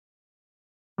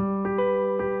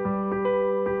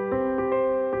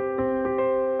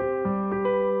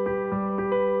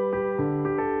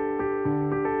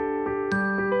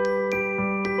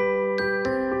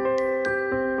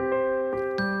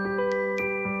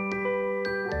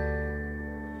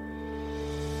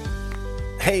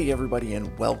Hey, everybody,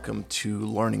 and welcome to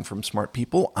Learning from Smart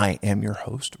People. I am your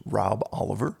host, Rob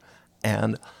Oliver,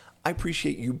 and I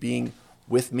appreciate you being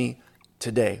with me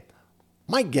today.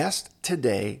 My guest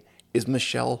today is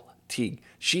Michelle Teague.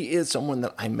 She is someone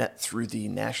that I met through the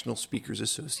National Speakers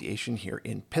Association here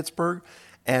in Pittsburgh.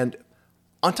 And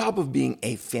on top of being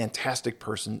a fantastic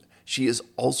person, she is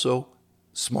also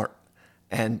smart.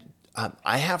 And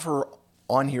I have her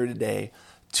on here today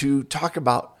to talk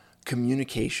about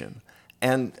communication.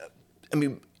 And I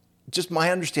mean, just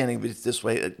my understanding of it is this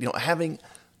way, having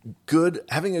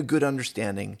a good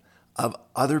understanding of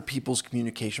other people's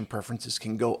communication preferences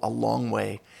can go a long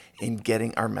way in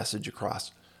getting our message across.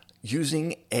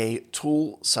 Using a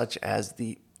tool such as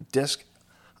the DISC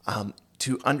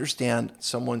to understand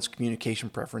someone's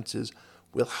communication preferences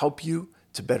will help you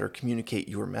to better communicate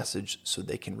your message so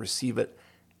they can receive it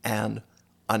and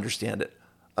understand it.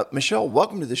 Michelle,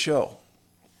 welcome to the show.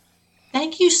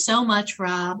 Thank you so much,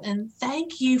 Rob, and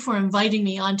thank you for inviting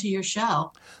me onto your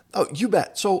show. Oh, you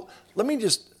bet. So let me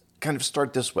just kind of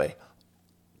start this way.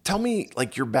 Tell me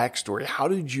like your backstory. How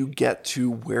did you get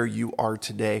to where you are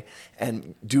today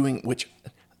and doing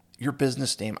your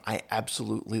business name I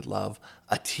absolutely love,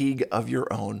 A Teague of Your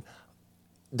Own.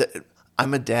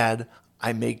 I'm a dad.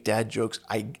 I make dad jokes.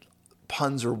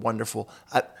 Puns are wonderful.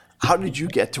 How did you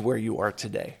get to where you are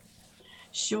today?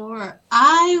 Sure.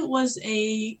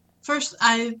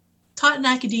 I taught in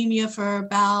academia for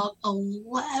about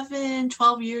 11,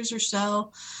 12 years or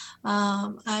so.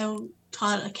 I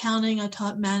taught accounting, I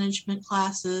taught management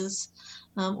classes,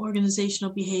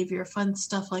 organizational behavior, fun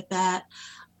stuff like that.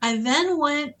 I then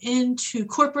went into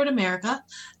corporate America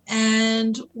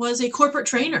and was a corporate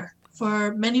trainer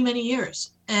for many, many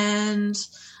years and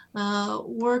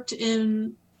worked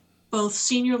in both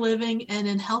senior living and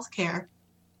in healthcare.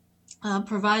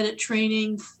 Provided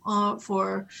training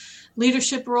for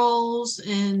leadership roles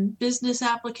in business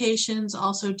applications,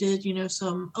 also did,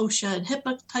 some OSHA and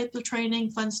HIPAA type of training,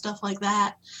 fun stuff like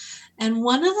that. And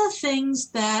one of the things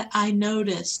that I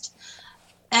noticed,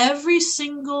 every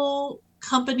single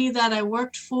company that I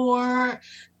worked for,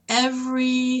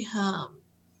 every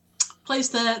place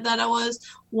that I was,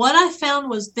 what I found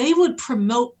was they would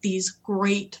promote these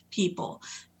great people.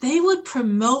 They would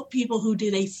promote people who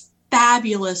did a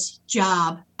fabulous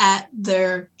job at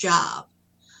their job.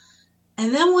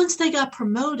 And then once they got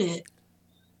promoted,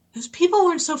 those people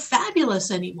weren't so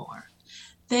fabulous anymore.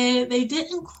 They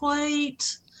didn't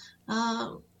quite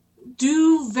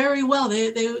do very well.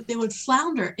 They would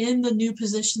flounder in the new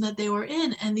position that they were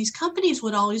in. And these companies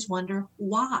would always wonder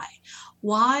why.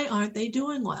 Why aren't they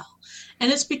doing well?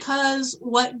 And it's because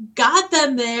what got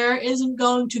them there isn't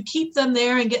going to keep them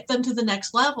there and get them to the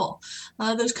next level.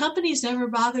 Those companies never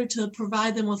bothered to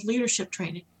provide them with leadership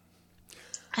training.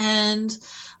 And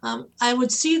I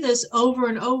would see this over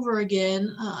and over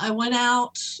again. I went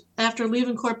out after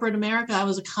leaving corporate America. I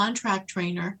was a contract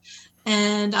trainer,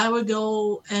 and I would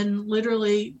go and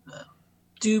literally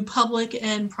do public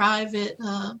and private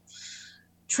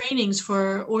trainings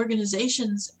for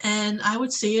organizations, and I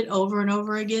would see it over and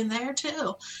over again there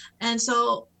too. And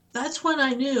so that's when I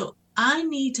knew I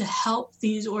need to help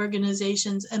these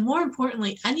organizations, and more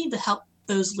importantly, I need to help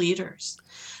those leaders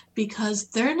because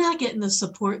they're not getting the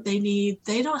support they need.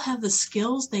 They don't have the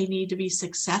skills they need to be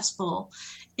successful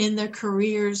in their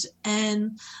careers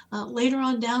and later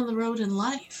on down the road in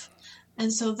life.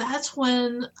 And so that's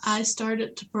when I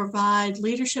started to provide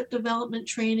leadership development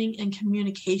training and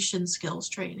communication skills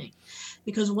training.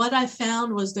 Because what I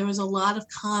found was there was a lot of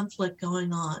conflict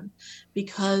going on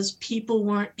because people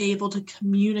weren't able to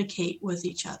communicate with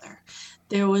each other.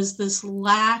 There was this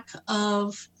lack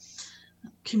of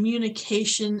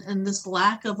communication and this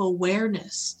lack of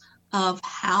awareness of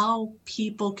how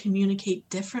people communicate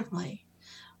differently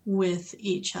with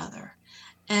each other.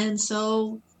 And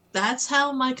so that's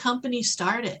how my company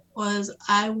started. Was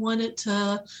I wanted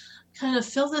to kind of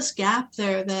fill this gap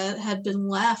there that had been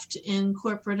left in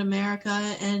corporate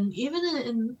America and even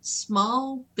in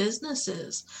small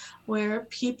businesses where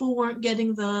people weren't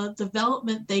getting the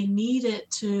development they needed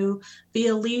to be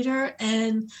a leader,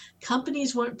 and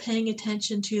companies weren't paying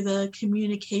attention to the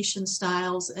communication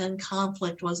styles and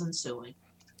conflict was ensuing.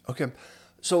 Okay.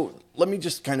 So let me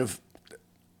just kind of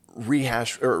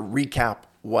rehash or recap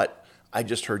what I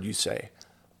just heard you say.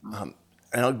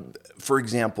 For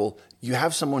example, you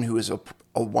have someone who is a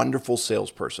wonderful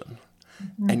salesperson,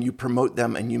 and you promote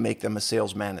them and you make them a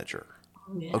sales manager.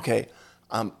 Yeah. Okay.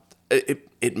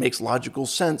 It makes logical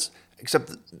sense, except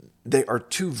that they are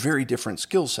two very different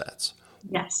skill sets.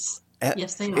 Yes. Uh,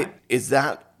 Yes, they are. Is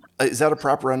that a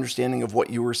proper understanding of what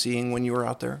you were seeing when you were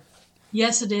out there?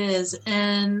 Yes, it is.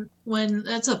 And when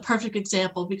that's a perfect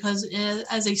example because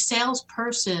as a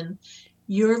salesperson,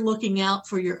 you're looking out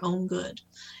for your own good.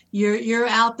 You're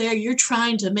out there, you're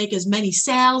trying to make as many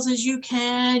sales as you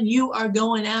can. You are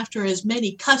going after as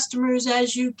many customers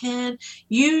as you can.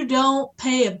 You don't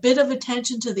pay a bit of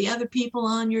attention to the other people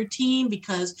on your team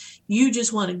because you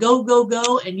just want to go, go,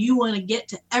 go, and you want to get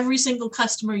to every single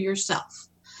customer yourself.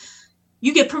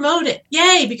 You get promoted.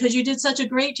 Yay, because you did such a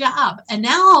great job. And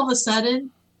now all of a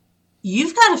sudden,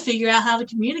 you've got to figure out how to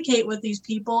communicate with these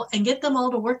people and get them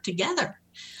all to work together.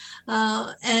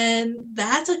 And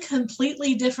that's a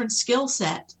completely different skill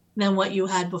set than what you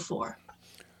had before.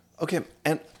 Okay.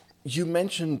 And you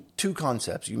mentioned two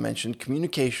concepts. You mentioned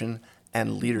communication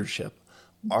and leadership.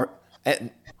 And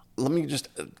let me just,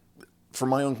 for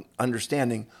my own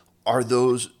understanding, are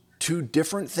those two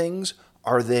different things?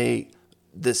 Are they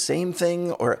the same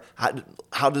thing? Or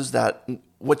how does that,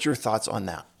 what's your thoughts on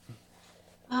that?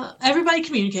 Everybody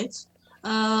communicates.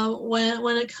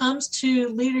 When it comes to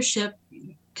leadership,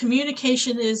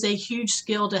 communication is a huge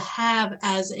skill to have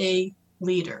as a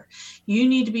leader. You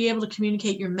need to be able to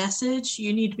communicate your message.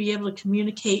 You need to be able to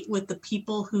communicate with the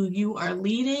people who you are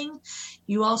leading.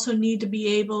 You also need to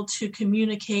be able to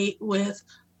communicate with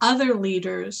other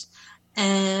leaders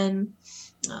and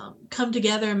come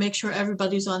together and make sure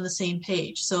everybody's on the same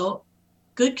page. So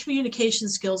good communication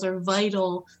skills are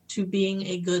vital to being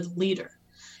a good leader.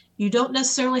 You don't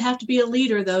necessarily have to be a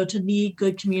leader, though, to need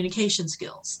good communication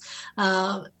skills.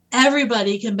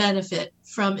 Everybody can benefit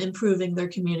from improving their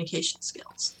communication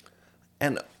skills.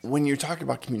 And when you're talking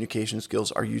about communication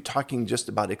skills, are you talking just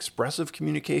about expressive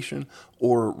communication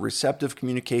or receptive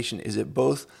communication? Is it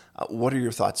both? What are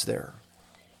your thoughts there?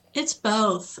 It's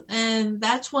both. And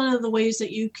that's one of the ways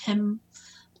that you can,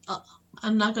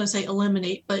 I'm not going to say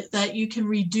eliminate, but that you can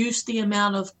reduce the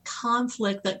amount of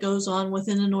conflict that goes on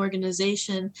within an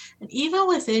organization and even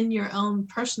within your own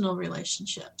personal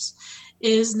relationships.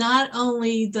 Is not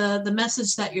only the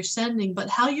message that you're sending, but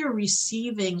how you're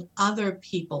receiving other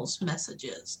people's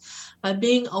messages. By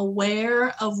being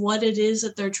aware of what it is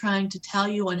that they're trying to tell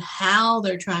you and how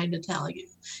they're trying to tell you.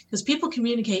 Because people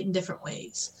communicate in different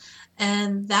ways.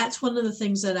 And that's one of the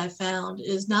things that I found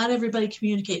is not everybody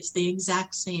communicates the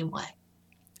exact same way.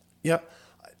 Yeah.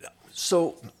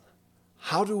 So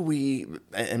how do we,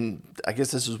 and I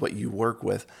guess this is what you work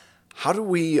with, how do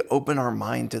we open our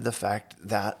mind to the fact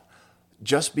that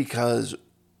just because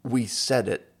we said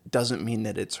it doesn't mean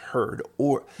that it's heard,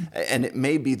 and it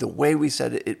may be the way we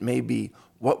said it, it may be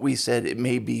what we said, it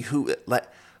may be who.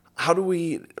 How do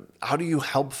you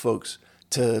help folks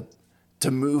to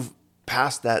move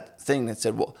past that thing that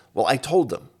said, well, I told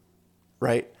them,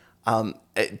 right?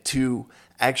 To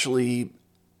actually,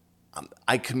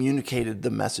 I communicated the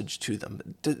message to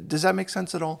them. Does that make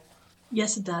sense at all?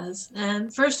 Yes, it does.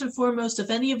 And first and foremost, if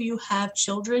any of you have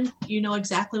children, you know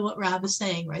exactly what Rob is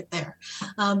saying right there.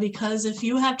 Because if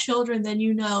you have children, then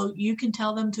you know you can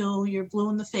tell them till you're blue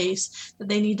in the face that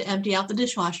they need to empty out the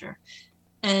dishwasher.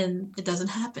 And it doesn't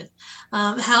happen.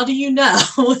 How do you know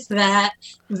that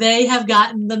they have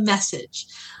gotten the message?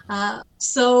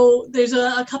 So there's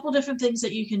a couple different things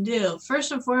that you can do.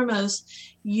 First and foremost,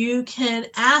 you can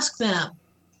ask them,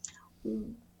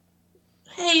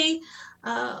 hey,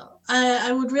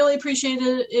 I would really appreciate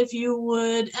it if you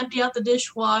would empty out the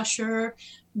dishwasher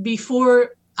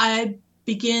before I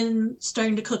begin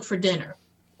starting to cook for dinner.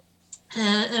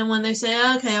 And when they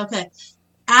say, okay,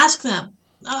 ask them,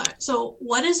 all right, so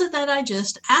what is it that I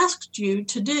just asked you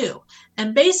to do?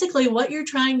 And basically what you're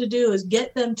trying to do is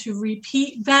get them to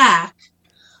repeat back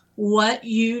what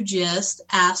you just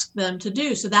asked them to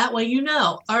do. So that way you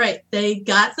know, all right, they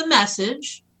got the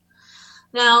message.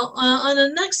 Now, on the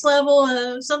next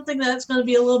level, something that's going to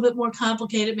be a little bit more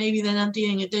complicated maybe than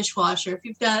emptying a dishwasher. If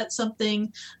you've got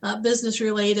something business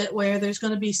related where there's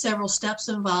going to be several steps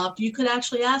involved, you could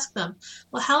actually ask them,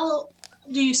 well, how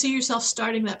do you see yourself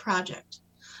starting that project?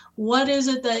 What is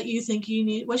it that you think you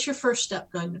need? What's your first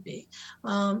step going to be?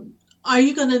 Are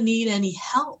you going to need any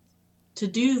help to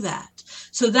do that?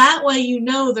 So that way you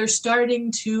know they're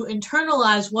starting to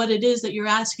internalize what it is that you're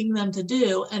asking them to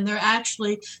do, and they're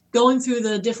actually going through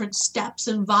the different steps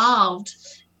involved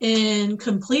in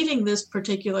completing this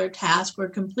particular task or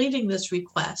completing this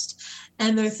request.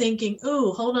 And they're thinking,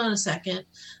 oh, hold on a second.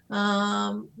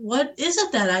 What is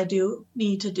it that I do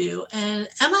need to do? And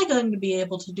am I going to be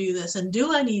able to do this? And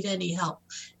do I need any help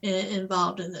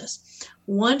involved in this?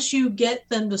 Once you get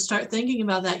them to start thinking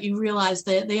about that, you realize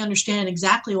that they understand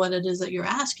exactly what it is that you're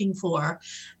asking for.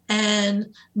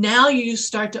 And now you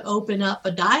start to open up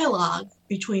a dialogue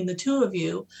between the two of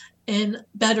you in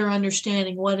better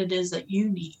understanding what it is that you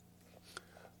need.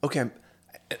 Okay,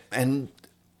 and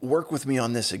work with me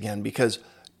on this again, because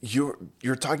you're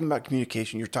talking about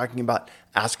communication. You're talking about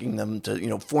asking them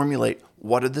to, formulate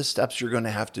what are the steps you're going to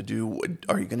have to do.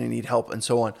 Are you going to need help, and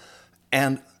so on.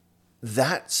 And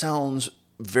that sounds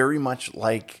very much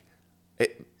like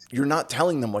you're not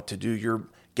telling them what to do. You're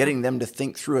getting them to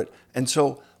think through it. And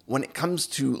so when it comes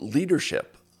to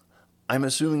leadership, I'm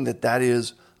assuming that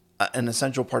is an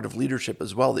essential part of leadership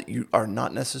as well, that you are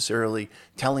not necessarily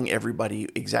telling everybody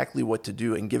exactly what to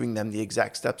do and giving them the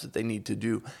exact steps that they need to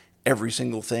do every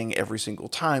single thing, every single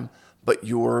time, but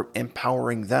you're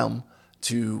empowering them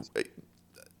to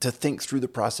think through the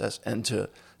process and to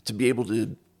be able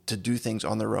to do things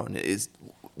on their own.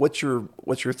 What's your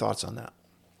thoughts on that?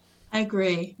 I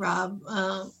agree, Rob.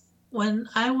 When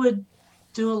I would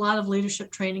do a lot of leadership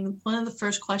training, one of the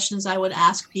first questions I would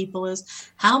ask people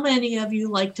is, how many of you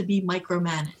like to be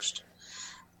micromanaged?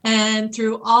 And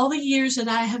through all the years that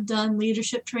I have done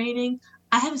leadership training,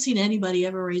 I haven't seen anybody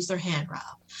ever raise their hand,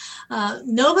 Rob.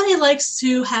 Nobody likes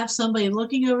to have somebody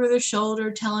looking over their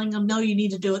shoulder telling them, no, you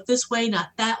need to do it this way,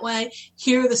 not that way.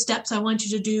 Here are the steps I want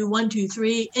you to do, 1, 2,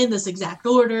 3, in this exact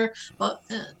order. But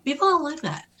people don't like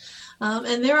that.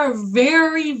 And there are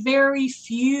very, very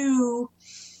few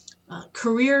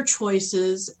career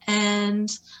choices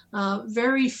and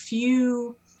very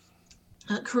few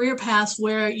career paths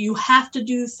where you have to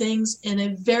do things in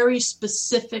a very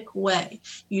specific way.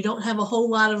 You don't have a whole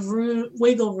lot of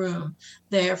wiggle room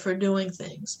there for doing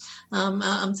things.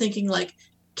 I'm thinking like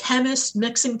chemists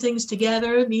mixing things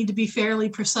together need to be fairly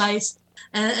precise.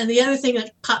 And the other thing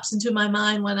that pops into my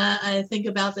mind when I think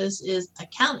about this is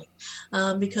accounting,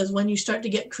 because when you start to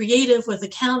get creative with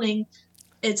accounting,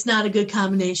 it's not a good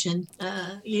combination.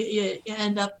 You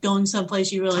end up going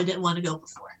someplace you really didn't want to go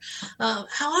before.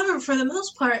 However, for the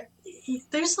most part,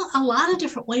 there's a lot of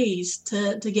different ways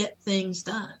to get things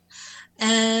done.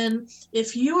 And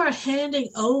if you are handing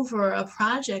over a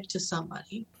project to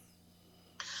somebody,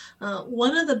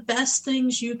 one of the best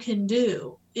things you can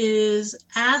do is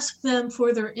ask them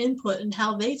for their input and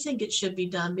how they think it should be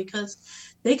done, because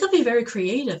they could be very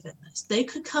creative in this. They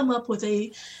could come up with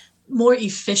a more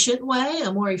efficient way,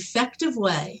 a more effective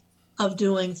way of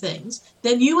doing things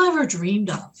than you ever dreamed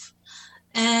of.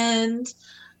 And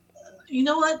you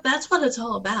know what? That's what it's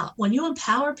all about. When you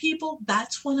empower people,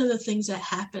 that's one of the things that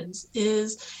happens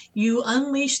is you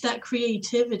unleash that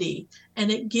creativity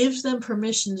and it gives them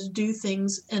permission to do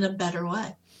things in a better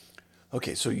way.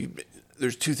 Okay, so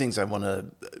there's two things I want to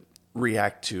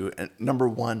react to. And number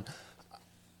one,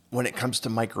 when it comes to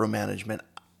micromanagement,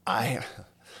 I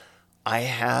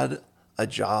had a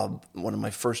job, one of my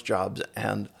first jobs,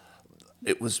 and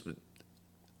it was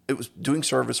doing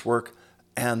service work,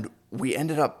 and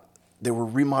they were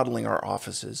remodeling our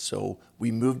offices, so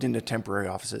we moved into temporary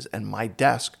offices, and my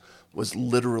desk was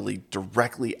literally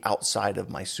directly outside of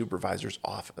my supervisor's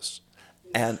office.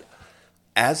 And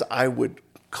as I would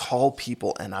call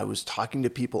people and I was talking to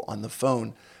people on the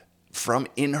phone from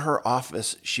in her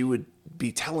office, she would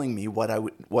be telling me what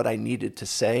I needed to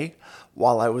say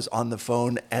while I was on the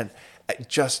phone, and it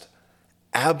just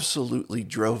absolutely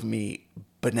drove me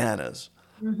bananas.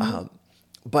 Mm-hmm.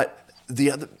 But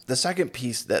the second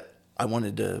piece that I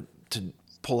wanted to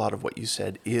pull out of what you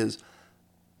said is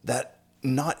that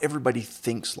not everybody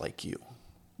thinks like you.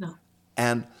 No.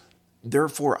 And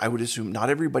therefore, I would assume not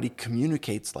everybody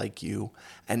communicates like you,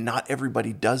 and not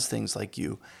everybody does things like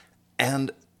you.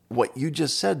 And what you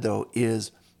just said, though,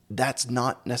 is that's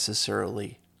not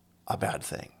necessarily a bad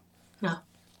thing. No,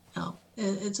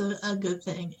 it's a good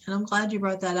thing. And I'm glad you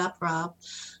brought that up, Rob.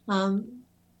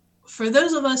 For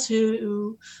those of us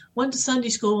who went to Sunday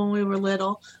school when we were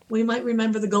little, we might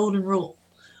remember the golden rule,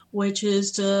 which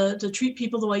is to treat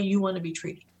people the way you want to be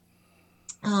treated.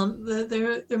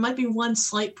 There might be one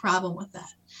slight problem with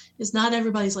that, is not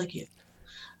everybody's like you.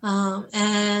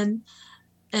 And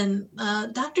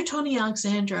Dr. Tony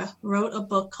Alexandra wrote a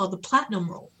book called The Platinum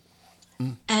Rule.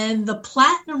 And the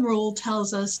Platinum Rule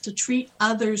tells us to treat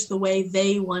others the way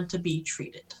they want to be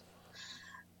treated.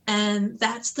 And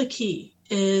that's the key,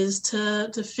 is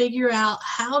to figure out,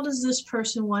 how does this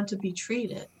person want to be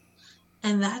treated?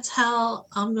 And that's how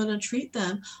I'm going to treat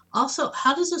them. Also,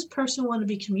 how does this person want to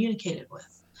be communicated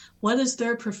with? What is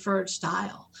their preferred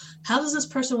style? How does this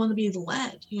person want to be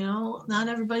led? Not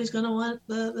everybody's going to want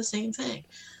the same thing.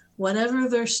 Whatever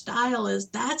their style is,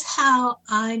 that's how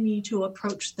I need to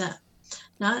approach them.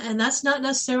 And that's not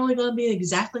necessarily going to be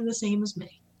exactly the same as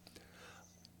me.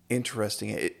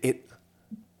 Interesting.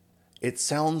 It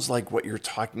sounds like what you're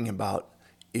talking about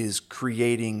is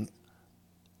creating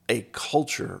a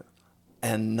culture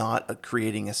and not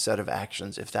creating a set of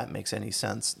actions, if that makes any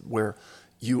sense, where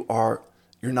you are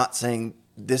you're not saying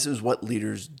this is what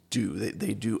leaders do.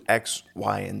 They do X,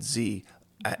 Y, and Z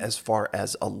as far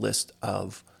as a list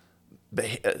of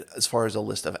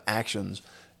actions.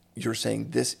 You're saying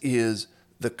this is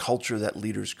the culture that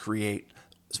leaders create,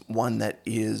 one that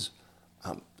is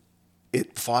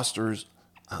it fosters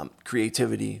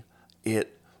creativity,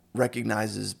 it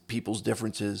recognizes people's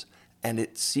differences, and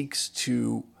it seeks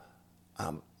to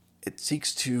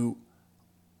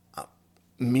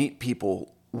meet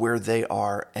people where they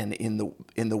are and in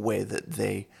the way that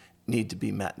they need to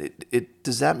be met.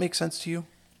 Does that make sense to you?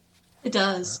 It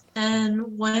does.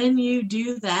 And when you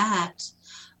do that,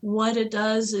 what it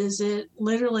does is it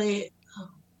literally,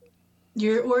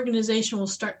 your organization will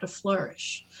start to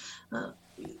flourish.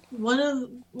 One of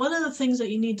the things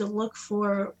that you need to look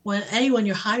for when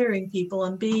you're hiring people,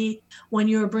 and B, when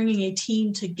you're bringing a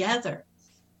team together,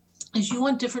 is you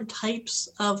want different types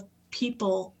of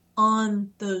people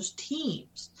on those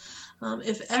teams.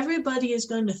 If everybody is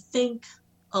going to think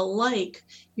alike,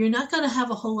 you're not going to have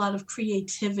a whole lot of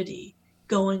creativity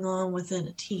going on within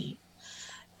a team.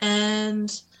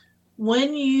 And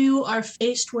when you are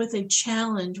faced with a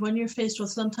challenge, when you're faced with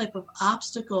some type of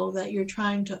obstacle that you're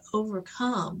trying to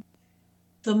overcome,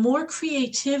 the more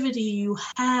creativity you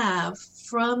have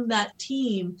from that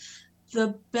team,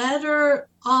 the better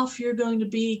off you're going to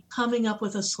be coming up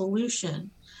with a solution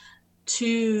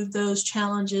to those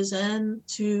challenges and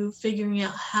to figuring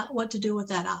out what to do with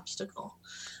that obstacle.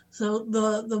 So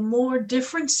the more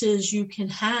differences you can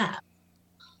have,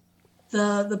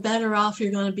 the better off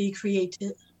you're going to be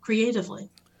creatively.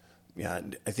 Yeah,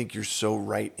 I think you're so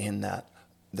right in that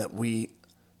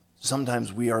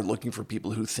sometimes we are looking for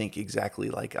people who think exactly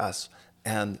like us.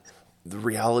 And the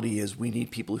reality is we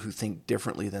need people who think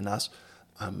differently than us,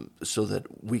 so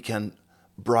that we can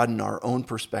broaden our own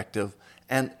perspective.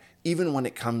 And even when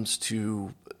it comes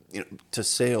to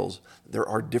sales, there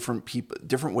are different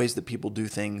ways that people do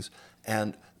things.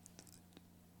 And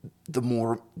the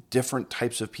more different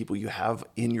types of people you have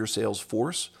in your sales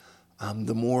force,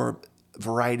 the more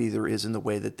variety there is in the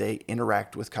way that they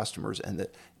interact with customers, and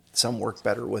that some work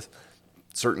better with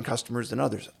certain customers than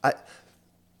others. I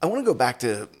want to go back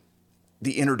to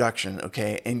the introduction,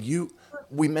 okay? And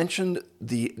we mentioned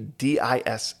the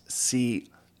DISC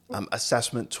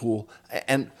assessment tool.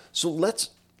 And so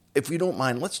if you don't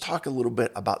mind, let's talk a little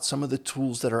bit about some of the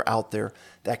tools that are out there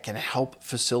that can help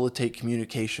facilitate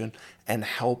communication and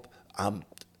help,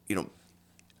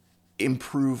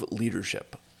 improve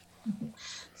leadership.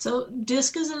 So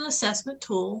DISC is an assessment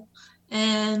tool,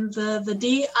 and the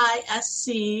DISC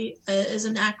is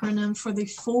an acronym for the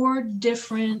 4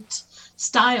 different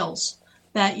styles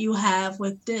that you have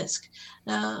with DISC.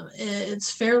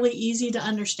 It's fairly easy to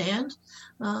understand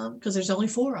because there's only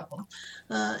 4 of them.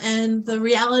 And the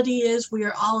reality is we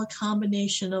are all a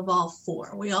combination of all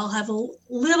 4. We all have a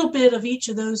little bit of each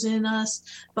of those in us,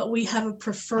 but we have a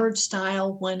preferred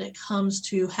style when it comes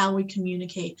to how we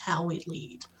communicate, how we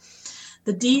lead.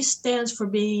 The D stands for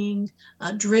being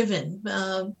driven,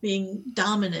 being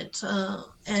dominant.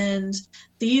 And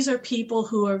these are people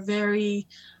who are very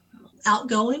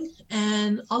outgoing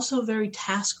and also very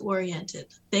task-oriented.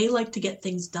 They like to get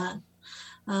things done.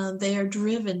 They are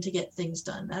driven to get things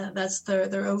done. That's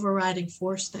their overriding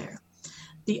force there.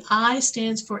 The I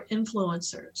stands for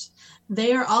influencers.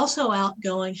 They are also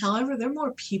outgoing. However, they're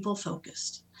more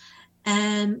people-focused.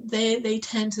 And they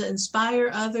tend to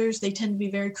inspire others. They tend to be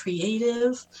very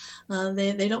creative.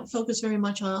 They don't focus very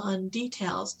much on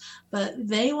details, but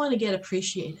they want to get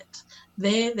appreciated.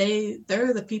 They're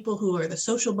the people who are the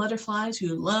social butterflies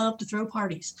who love to throw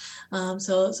parties.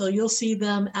 So you'll see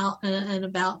them out and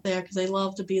about there because they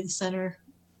love to be the center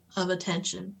of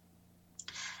attention.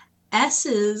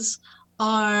 S's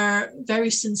are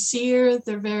very sincere.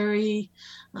 They're very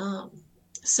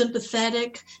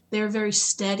sympathetic. They're very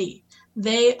steady.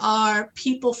 They are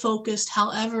people-focused,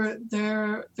 however,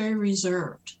 they're very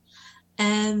reserved.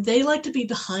 And they like to be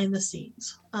behind the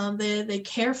scenes. They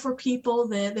care for people.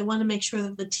 They want to make sure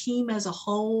that the team as a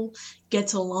whole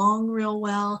gets along real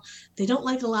well. They don't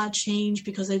like a lot of change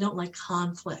because they don't like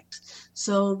conflict.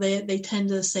 So they tend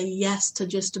to say yes to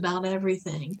just about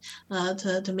everything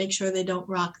to make sure they don't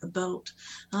rock the boat.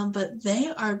 But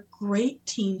they are great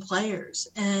team players,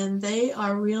 and they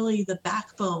are really the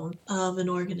backbone of an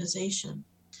organization.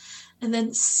 And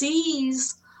then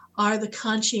C's are the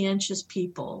conscientious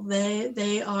people.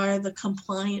 They are the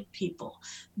compliant people.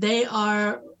 They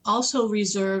are also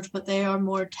reserved, but they are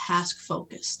more task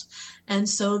focused. And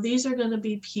so these are going to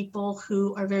be people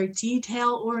who are very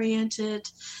detail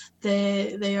oriented.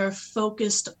 They are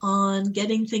focused on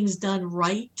getting things done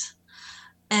right.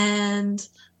 And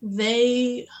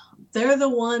they they're the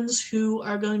ones who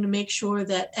are going to make sure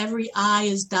that every I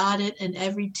is dotted and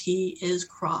every T is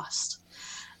crossed.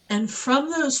 And from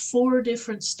those 4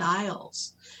 different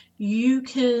styles, you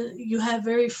have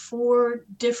 4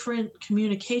 different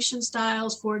communication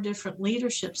styles, 4 different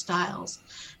leadership styles.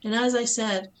 And as I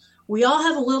said, we all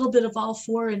have a little bit of all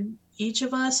 4 in each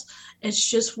of us. It's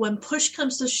just when push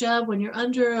comes to shove, when you're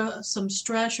under some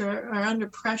stress or under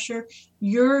pressure,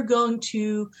 you're going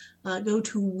to go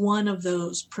to one of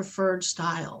those preferred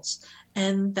styles.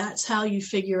 And that's how you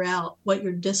figure out what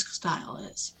your DISC style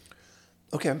is.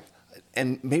 Okay.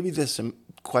 And maybe this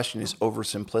question is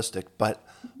oversimplistic, but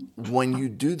when you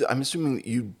do I'm assuming that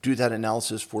you do that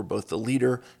analysis for both the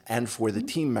leader and for the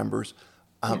team members.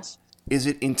 Yes. Is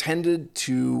it intended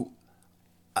to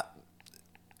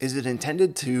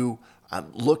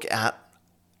look at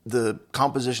the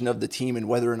composition of the team and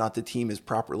whether or not the team is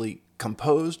properly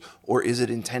composed, or is it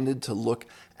intended to look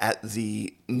at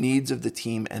the needs of the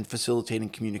team and facilitating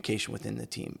communication within the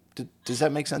team? Does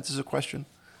that make sense as a question?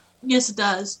 Yes, it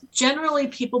does. Generally,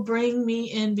 people bring me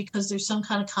in because there's some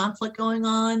kind of conflict going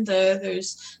on.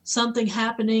 There's something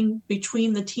happening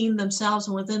between the team themselves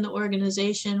and within the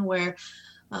organization where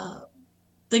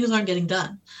things aren't getting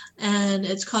done. And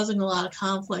it's causing a lot of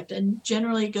conflict. And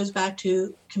generally, it goes back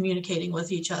to communicating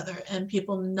with each other and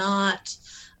people not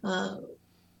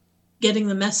getting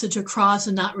the message across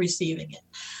and not receiving it,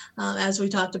 as we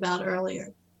talked about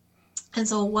earlier. And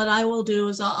so what I will do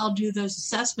is I'll do those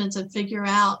assessments and figure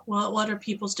out what are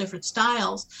people's different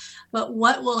styles. But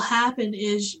what will happen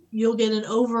is you'll get an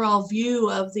overall view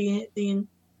of the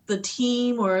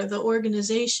team or the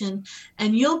organization,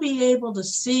 and you'll be able to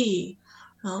see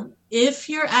if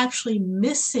you're actually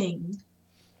missing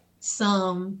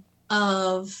some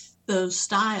of those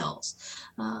styles.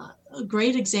 A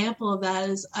great example of that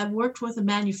is I've worked with a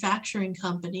manufacturing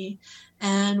company,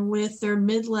 and with their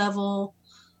mid-level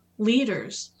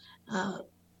leaders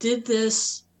did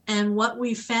this, and what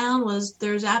we found was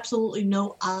there's absolutely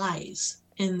no I's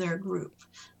in their group.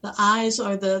 The I's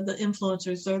are the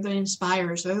influencers, they're the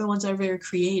inspirers, they're the ones that are very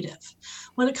creative.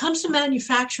 When it comes to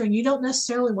manufacturing, you don't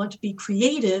necessarily want to be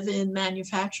creative in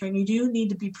manufacturing. You do need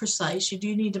to be precise. You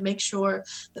do need to make sure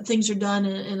that things are done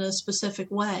in a specific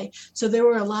way. So there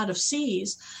were a lot of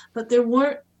C's, but there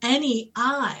weren't any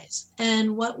I's.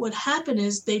 And what would happen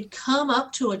is they'd come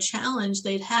up to a challenge,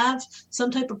 they'd have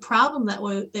some type of problem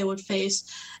that they would face,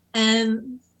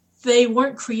 and they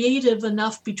weren't creative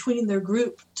enough between their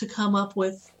group to come up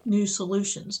with new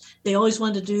solutions. They always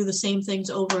wanted to do the same things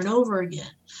over and over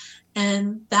again.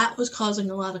 And that was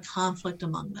causing a lot of conflict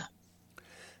among them.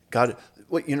 Got it.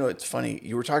 Well, it's funny.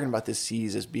 You were talking about the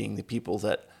C's as being the people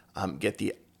that get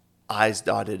the I's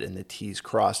dotted and the T's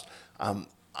crossed.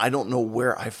 I don't know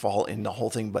where I fall in the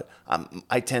whole thing, but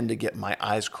I tend to get my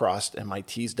I's crossed and my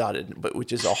T's dotted, but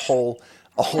which is a whole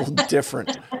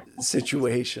different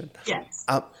situation. Yes.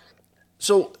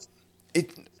 So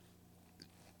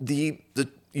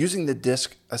using the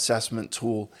DISC assessment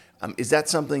tool, is that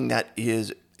something that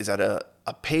is that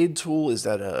a paid tool? Is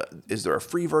there a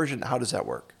free version? How does that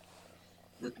work?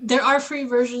 There are free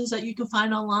versions that you can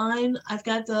find online. I've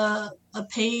got a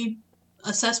paid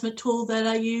assessment tool that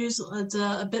I use. It's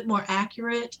a bit more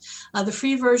accurate. The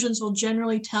free versions will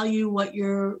generally tell you what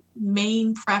your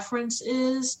main preference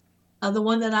is. The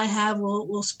one that I have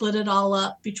will split it all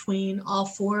up between all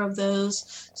 4 of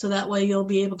those, so that way you'll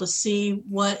be able to see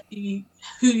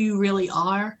who you really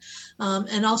are.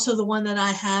 And also the one that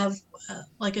I have,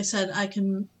 like I said, I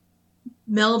can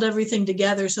meld everything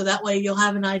together, so that way you'll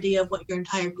have an idea of what your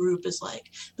entire group is like.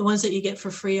 The ones that you get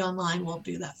for free online won't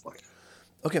do that for you.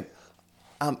 Okay.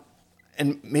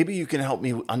 And maybe you can help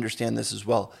me understand this as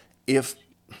well. If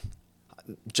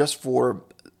just for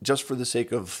the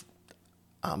sake of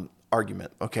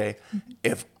argument, okay,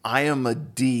 if I am a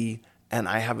D and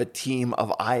I have a team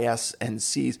of IS and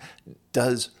Cs,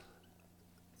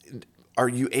 are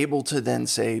you able to then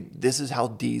say, this is how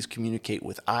Ds communicate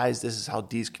with Is, this is how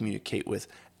Ds communicate with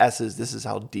S's, this is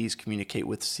how Ds communicate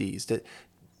with Cs?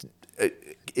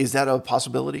 Is that a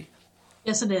possibility?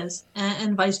 Yes, it is,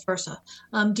 and vice versa.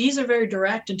 Ds are very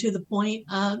direct and to the point.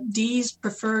 Ds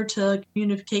prefer to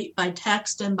communicate by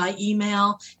text and by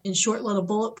email in short little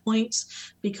bullet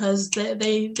points because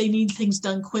they need things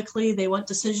done quickly. They want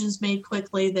decisions made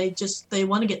quickly. They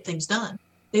want to get things done.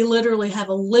 They literally have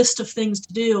a list of things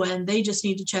to do, and they just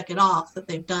need to check it off that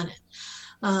they've done it.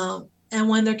 And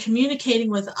when they're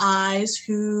communicating with Is,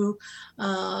 who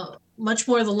much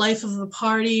more the life of the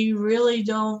party, really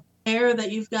don't care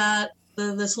that you've got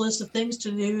this list of things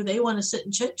to do. They want to sit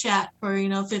and chit chat for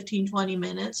 15, 20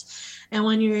 minutes. And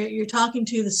when you're talking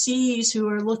to the C's who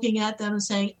are looking at them and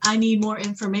saying, I need more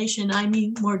information, I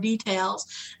need more details,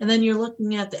 and then you're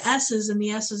looking at the S's, and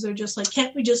the S's are just like,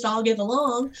 can't we just all get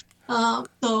along?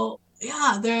 So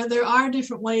yeah, there are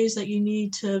different ways that you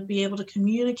need to be able to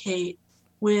communicate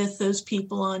with those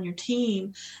people on your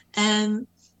team. And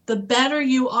the better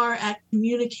you are at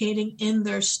communicating in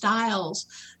their styles,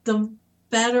 the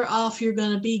better off you're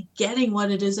going to be getting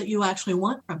what it is that you actually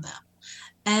want from them.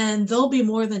 And they'll be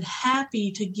more than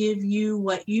happy to give you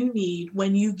what you need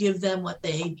when you give them what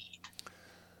they need.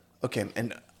 Okay,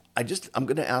 and I'm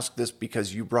going to ask this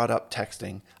because you brought up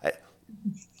texting.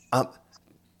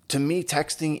 To me,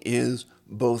 texting is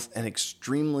both an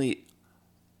extremely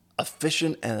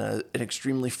efficient and an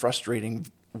extremely frustrating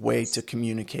way to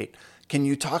communicate. Can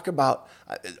you talk about,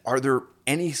 are there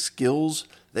any skills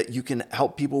that you can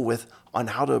help people with on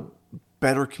how to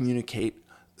better communicate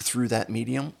through that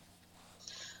medium?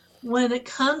 When it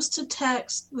comes to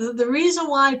text, the reason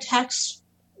why text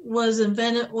was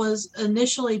invented was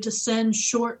initially to send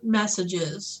short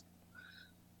messages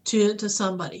to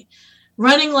somebody.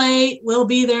 Running late, we'll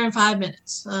be there in 5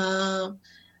 minutes.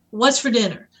 What's for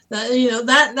dinner?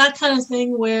 That kind of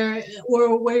thing where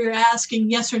you're asking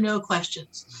yes or no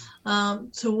questions.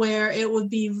 To where it would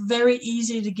be very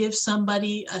easy to give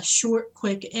somebody a short,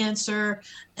 quick answer,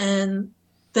 and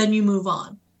then you move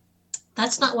on.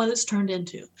 That's not what it's turned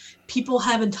into. People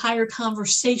have entire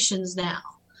conversations now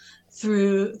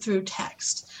through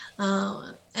text,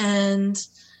 and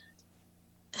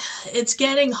it's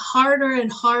getting harder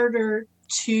and harder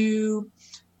to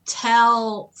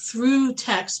tell through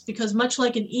text, because much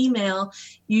like an email,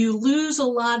 you lose a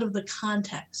lot of the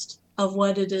context of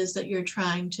what it is that you're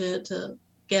trying to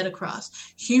get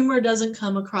across. Humor doesn't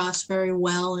come across very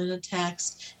well in a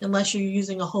text unless you're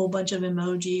using a whole bunch of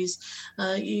emojis.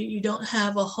 You don't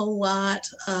have a whole lot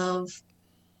of,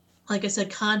 like I said,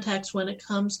 context when it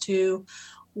comes to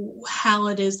how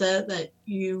it is that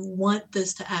you want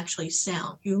this to actually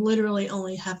sound. You literally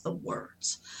only have the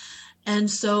words.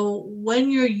 And so when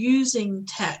you're using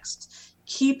text,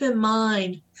 keep in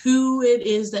mind who it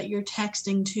is that you're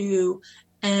texting to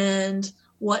and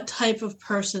what type of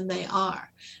person they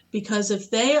are. Because if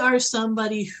they are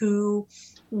somebody who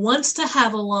wants to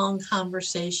have a long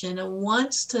conversation and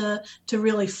wants to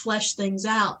really flesh things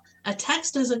out, a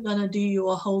text isn't going to do you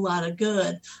a whole lot of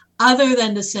good other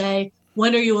than to say,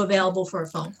 when are you available for a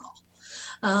phone call?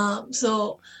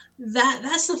 So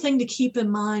that's the thing to keep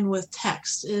in mind with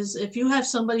text, is if you have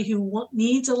somebody who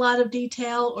needs a lot of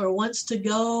detail or wants to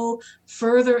go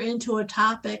further into a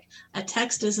topic, a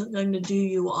text isn't going to do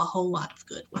you a whole lot of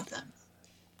good with them.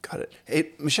 Got it.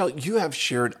 Hey, Michelle, you have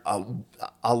shared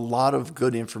a lot of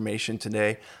good information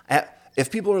today. If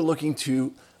people are looking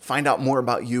to find out more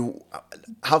about you,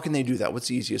 how can they do that? What's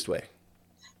the easiest way?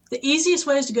 The easiest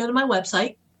way is to go to my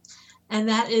website, and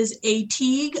that is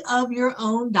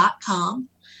atigueofyourown.com.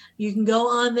 You can go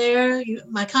on there.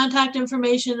 My contact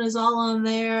information is all on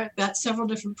there. I've got several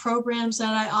different programs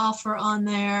that I offer on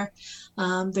there.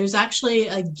 There's actually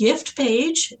a gift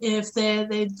page if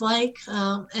they'd like,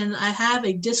 and I have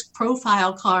a disc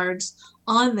profile cards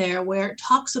on there where it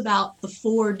talks about the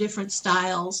 4 different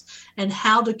styles and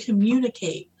how to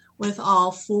communicate with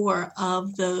all 4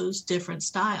 of those different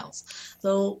styles.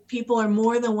 So people are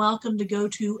more than welcome to go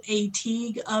to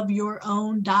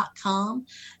atigueofyourown.com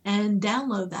and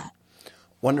download that.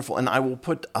 Wonderful. And I will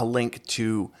put a link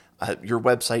to your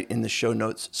website in the show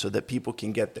notes so that people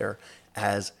can get there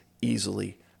as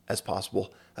easily as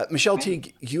possible. Michelle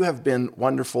Teague, you have been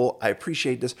wonderful. I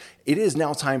appreciate this. It is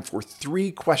now time for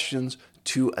 3 questions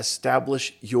to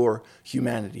establish your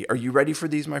humanity. Are you ready for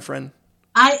these, my friend?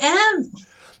 I am.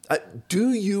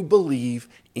 Do you believe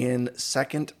in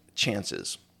second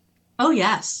chances? Oh,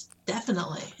 yes,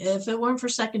 definitely. If it weren't for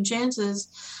second chances,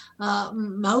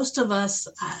 most of us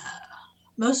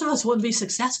wouldn't be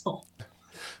successful.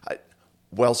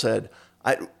 Well said.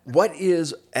 What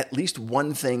is at least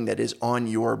one thing that is on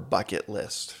your bucket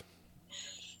list?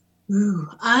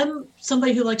 I'm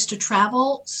somebody who likes to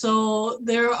travel, so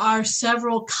there are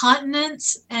several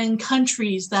continents and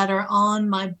countries that are on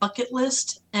my bucket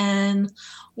list, and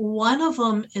one of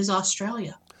them is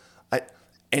Australia.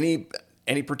 Any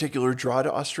particular draw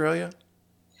to Australia?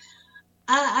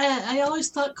 I always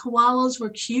thought koalas were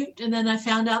cute, and then I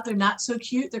found out they're not so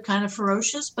cute. They're kind of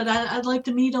ferocious, but I'd like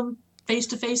to meet them face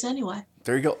to face anyway.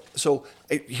 There you go. So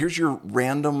here's your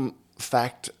random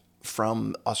fact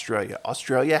from Australia.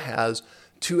 Australia has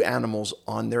 2 animals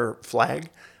on their flag.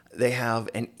 They have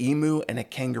an emu and a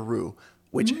kangaroo,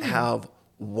 which have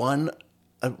one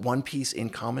one piece in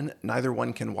common. Neither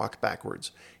one can walk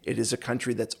backwards. It is a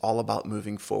country that's all about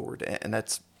moving forward. And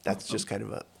that's just kind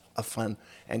of a fun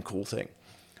and cool thing.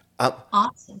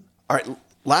 Awesome. All right.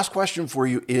 Last question for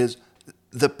you is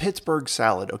the Pittsburgh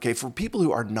salad. Okay. For people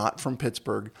who are not from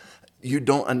Pittsburgh, you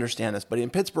don't understand this, but in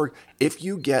Pittsburgh, if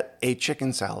you get a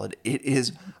chicken salad, it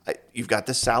is, you've got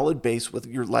the salad base with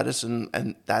your lettuce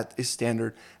and that is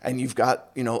standard. And you've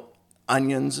got,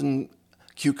 onions and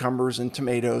cucumbers and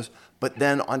tomatoes. But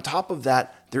then on top of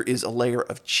that, there is a layer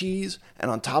of cheese.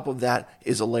 And on top of that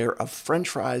is a layer of French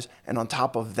fries. And on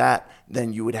top of that,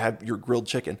 then you would have your grilled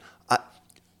chicken.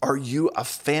 Are you a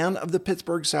fan of the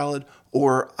Pittsburgh salad,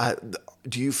 or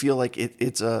do you feel like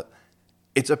it's a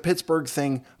Pittsburgh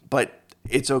thing, but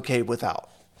it's okay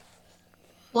without?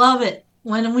 Love it.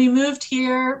 When we moved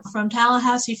here from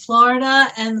Tallahassee, Florida,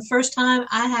 and the first time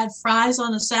I had fries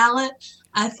on a salad,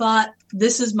 I thought,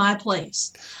 this is my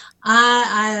place.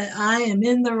 I am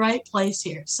in the right place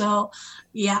here. So,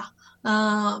 yeah,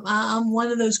 I'm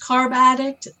one of those carb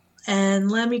addicts. And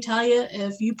let me tell you,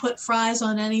 if you put fries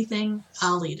on anything,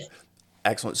 I'll eat it.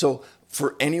 Excellent. So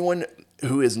for anyone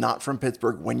who is not from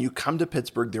Pittsburgh, when you come to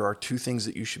Pittsburgh, there are two things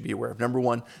that you should be aware of. Number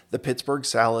one, the Pittsburgh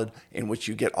salad, in which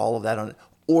you get all of that on it.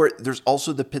 Or there's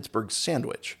also the Pittsburgh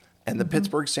sandwich. And the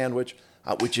Pittsburgh sandwich,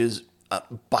 which is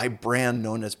by brand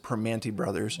known as Primanti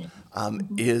Brothers,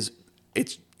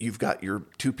 you've got your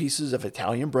two pieces of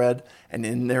Italian bread, and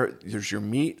in there's your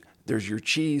meat, there's your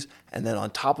cheese, and then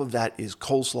on top of that is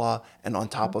coleslaw, and on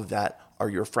top of that are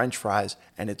your French fries,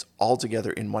 and it's all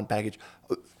together in one package.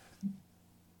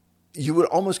 You would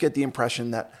almost get the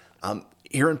impression that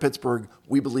here in Pittsburgh,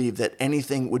 we believe that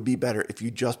anything would be better if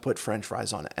you just put French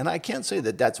fries on it. And I can't say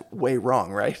that that's way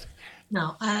wrong, right?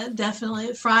 No,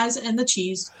 definitely. Fries and the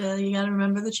cheese. You got to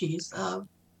remember the cheese.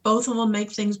 Both of them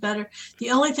make things better. The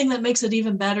only thing that makes it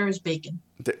even better is bacon.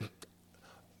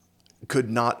 Could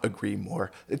not agree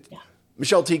more. Yeah.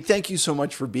 Michelle Teague, thank you so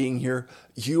much for being here.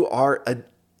 You are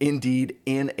indeed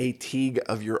in a Teague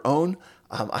of your own.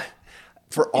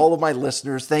 For all of my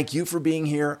listeners, thank you for being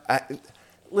here.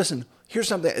 Listen, here's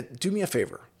something. Do me a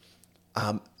favor.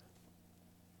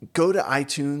 Go to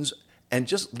iTunes and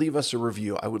just leave us a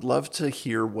review. I would love to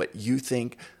hear what you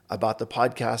think about the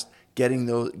podcast. Getting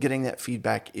that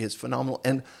feedback is phenomenal.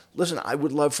 And listen, I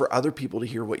would love for other people to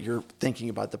hear what you're thinking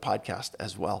about the podcast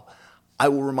as well. I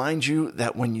will remind you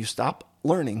that when you stop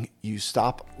learning, you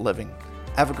stop living.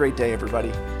 Have a great day,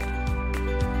 everybody.